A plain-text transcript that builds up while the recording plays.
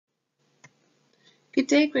Good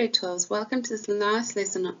day, grade 12s. Welcome to this last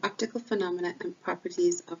lesson on optical phenomena and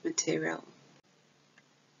properties of material.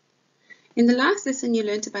 In the last lesson, you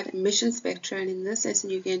learned about emission spectra, and in this lesson,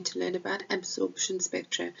 you're going to learn about absorption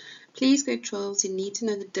spectra. Please, grade 12s, you need to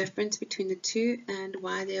know the difference between the two and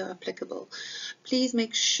why they are applicable. Please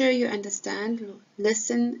make sure you understand,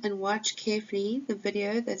 listen, and watch carefully the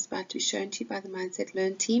video that's about to be shown to you by the Mindset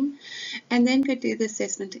Learn team, and then go do the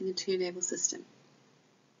assessment in the two-level system.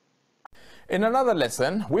 In another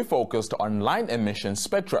lesson, we focused on line emission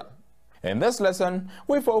spectra. In this lesson,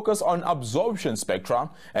 we focus on absorption spectra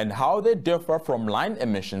and how they differ from line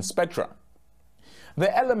emission spectra.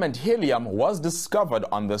 The element helium was discovered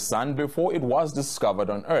on the Sun before it was discovered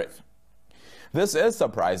on Earth. This is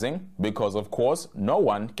surprising because, of course, no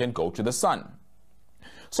one can go to the Sun.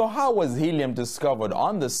 So how was helium discovered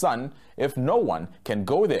on the Sun if no one can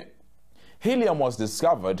go there? Helium was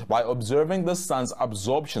discovered by observing the Sun's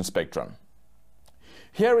absorption spectrum.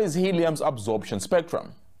 Here is helium's absorption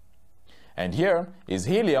spectrum. And here is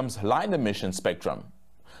helium's line emission spectrum.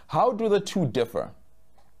 How do the two differ?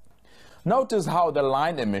 Notice how the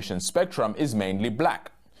line emission spectrum is mainly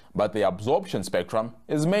black, but the absorption spectrum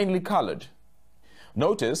is mainly colored.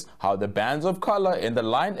 Notice how the bands of color in the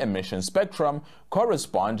line emission spectrum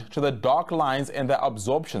correspond to the dark lines in the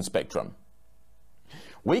absorption spectrum.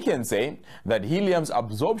 We can say that helium's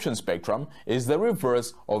absorption spectrum is the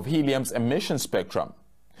reverse of helium's emission spectrum.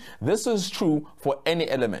 This is true for any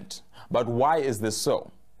element, but why is this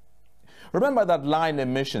so? Remember that line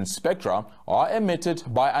emission spectra are emitted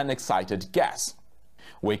by an excited gas.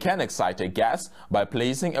 We can excite a gas by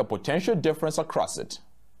placing a potential difference across it.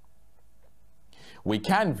 We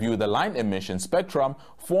can view the line emission spectrum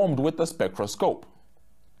formed with the spectroscope.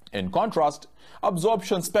 In contrast,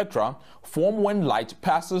 absorption spectra form when light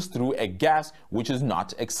passes through a gas which is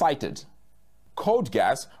not excited. Cold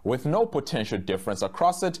gas with no potential difference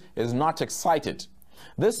across it is not excited.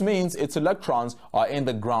 This means its electrons are in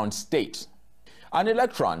the ground state. An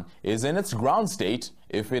electron is in its ground state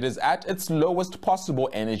if it is at its lowest possible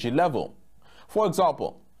energy level. For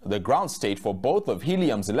example, the ground state for both of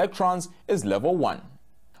helium's electrons is level 1.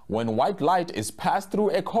 When white light is passed through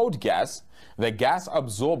a cold gas, the gas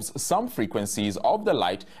absorbs some frequencies of the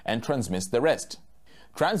light and transmits the rest.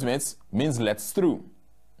 Transmits means lets through.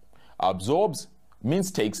 Absorbs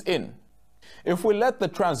means takes in. If we let the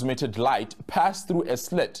transmitted light pass through a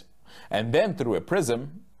slit and then through a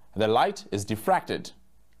prism, the light is diffracted.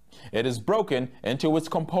 It is broken into its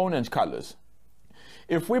component colors.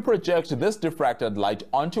 If we project this diffracted light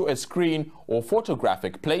onto a screen or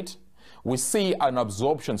photographic plate, we see an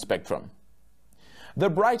absorption spectrum. The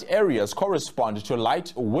bright areas correspond to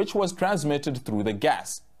light which was transmitted through the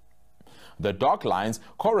gas. The dark lines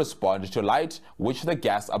correspond to light which the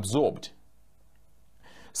gas absorbed.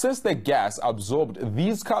 Since the gas absorbed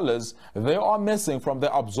these colors, they are missing from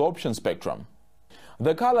the absorption spectrum.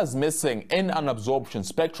 The colors missing in an absorption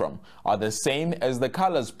spectrum are the same as the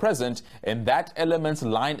colors present in that element's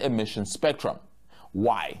line emission spectrum.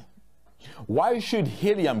 Why? Why should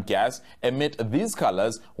helium gas emit these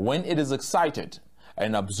colors when it is excited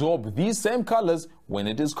and absorb these same colors when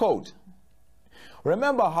it is cold?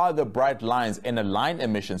 Remember how the bright lines in a line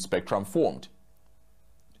emission spectrum formed.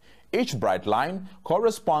 Each bright line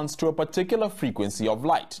corresponds to a particular frequency of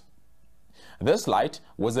light. This light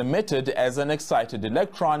was emitted as an excited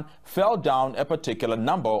electron fell down a particular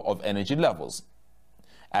number of energy levels.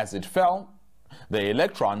 As it fell, the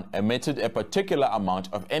electron emitted a particular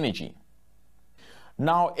amount of energy.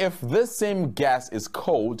 Now, if this same gas is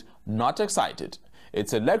cold, not excited,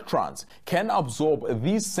 its electrons can absorb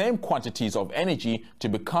these same quantities of energy to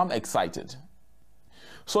become excited.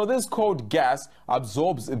 So this cold gas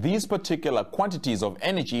absorbs these particular quantities of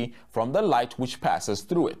energy from the light which passes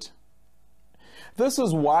through it. This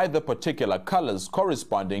is why the particular colors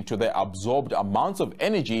corresponding to the absorbed amounts of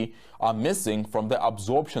energy are missing from the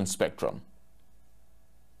absorption spectrum.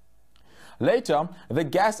 Later, the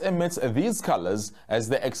gas emits these colors as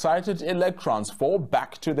the excited electrons fall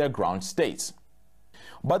back to their ground states.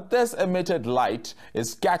 But this emitted light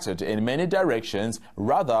is scattered in many directions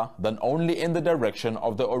rather than only in the direction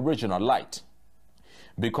of the original light.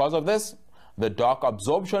 Because of this, the dark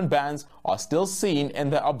absorption bands are still seen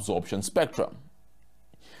in the absorption spectrum.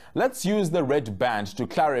 Let's use the red band to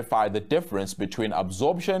clarify the difference between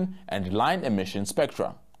absorption and line emission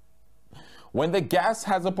spectra. When the gas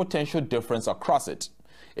has a potential difference across it,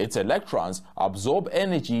 its electrons absorb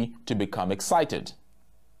energy to become excited.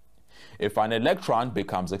 If an electron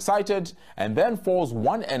becomes excited and then falls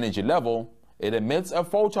one energy level, it emits a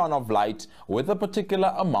photon of light with a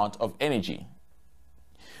particular amount of energy.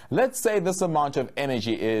 Let's say this amount of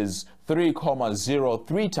energy is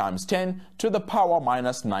 3,03 times 10 to the power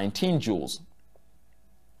minus 19 joules.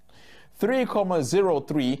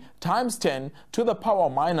 3,03 times 10 to the power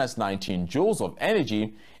minus 19 joules of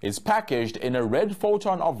energy is packaged in a red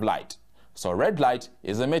photon of light, so red light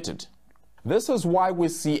is emitted. This is why we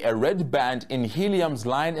see a red band in helium's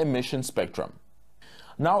line emission spectrum.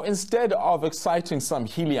 Now, instead of exciting some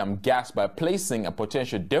helium gas by placing a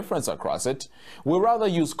potential difference across it, we rather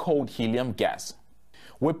use cold helium gas.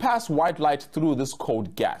 We pass white light through this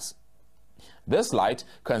cold gas. This light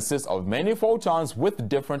consists of many photons with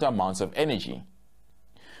different amounts of energy.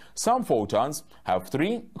 Some photons have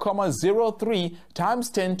 3,03 times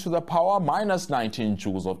 10 to the power minus 19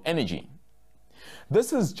 joules of energy.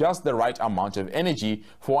 This is just the right amount of energy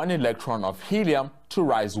for an electron of helium to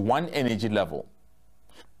rise one energy level.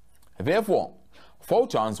 Therefore,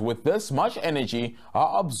 photons with this much energy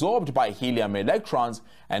are absorbed by helium electrons,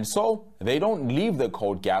 and so they don't leave the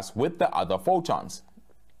cold gas with the other photons.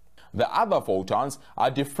 The other photons are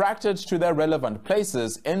diffracted to their relevant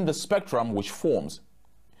places in the spectrum which forms.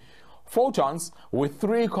 Photons with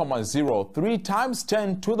 3,03 times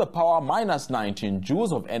 10 to the power minus 19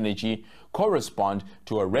 joules of energy correspond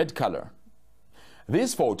to a red color.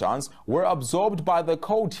 These photons were absorbed by the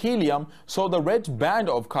cold helium, so the red band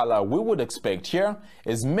of color we would expect here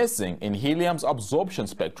is missing in helium's absorption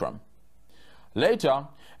spectrum. Later,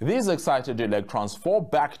 these excited electrons fall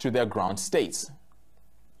back to their ground states.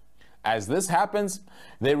 As this happens,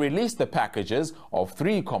 they release the packages of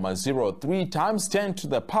 3,03 times 10 to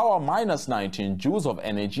the power minus 19 joules of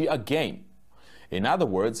energy again. In other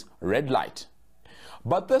words, red light.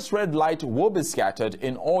 But this red light will be scattered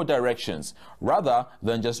in all directions, rather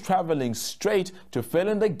than just traveling straight to fill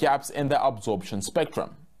in the gaps in the absorption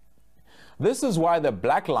spectrum. This is why the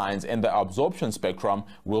black lines in the absorption spectrum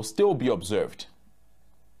will still be observed.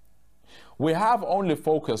 We have only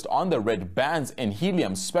focused on the red bands in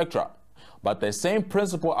helium spectra, but the same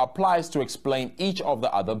principle applies to explain each of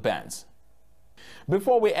the other bands.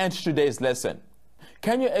 Before we end today's lesson,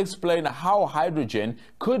 can you explain how hydrogen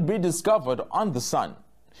could be discovered on the sun?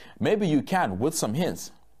 Maybe you can with some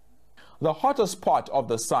hints. The hottest part of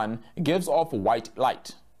the sun gives off white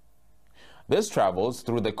light. This travels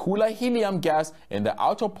through the cooler helium gas in the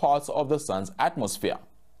outer parts of the sun's atmosphere.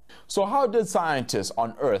 So how did scientists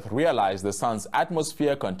on Earth realize the sun's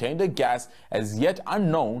atmosphere contained a gas as yet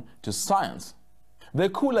unknown to science? The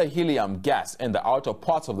cooler helium gas in the outer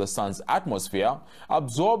parts of the sun's atmosphere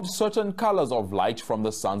absorbed certain colors of light from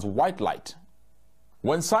the sun's white light.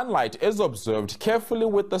 When sunlight is observed carefully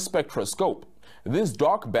with the spectroscope, these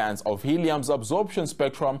dark bands of helium's absorption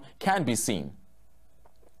spectrum can be seen.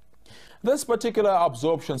 This particular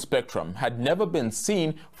absorption spectrum had never been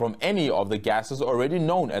seen from any of the gases already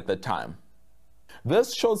known at the time.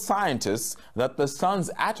 This showed scientists that the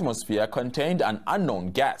sun's atmosphere contained an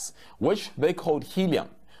unknown gas, which they called helium,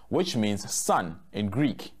 which means sun in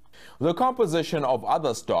Greek. The composition of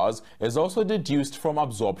other stars is also deduced from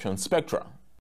absorption spectra.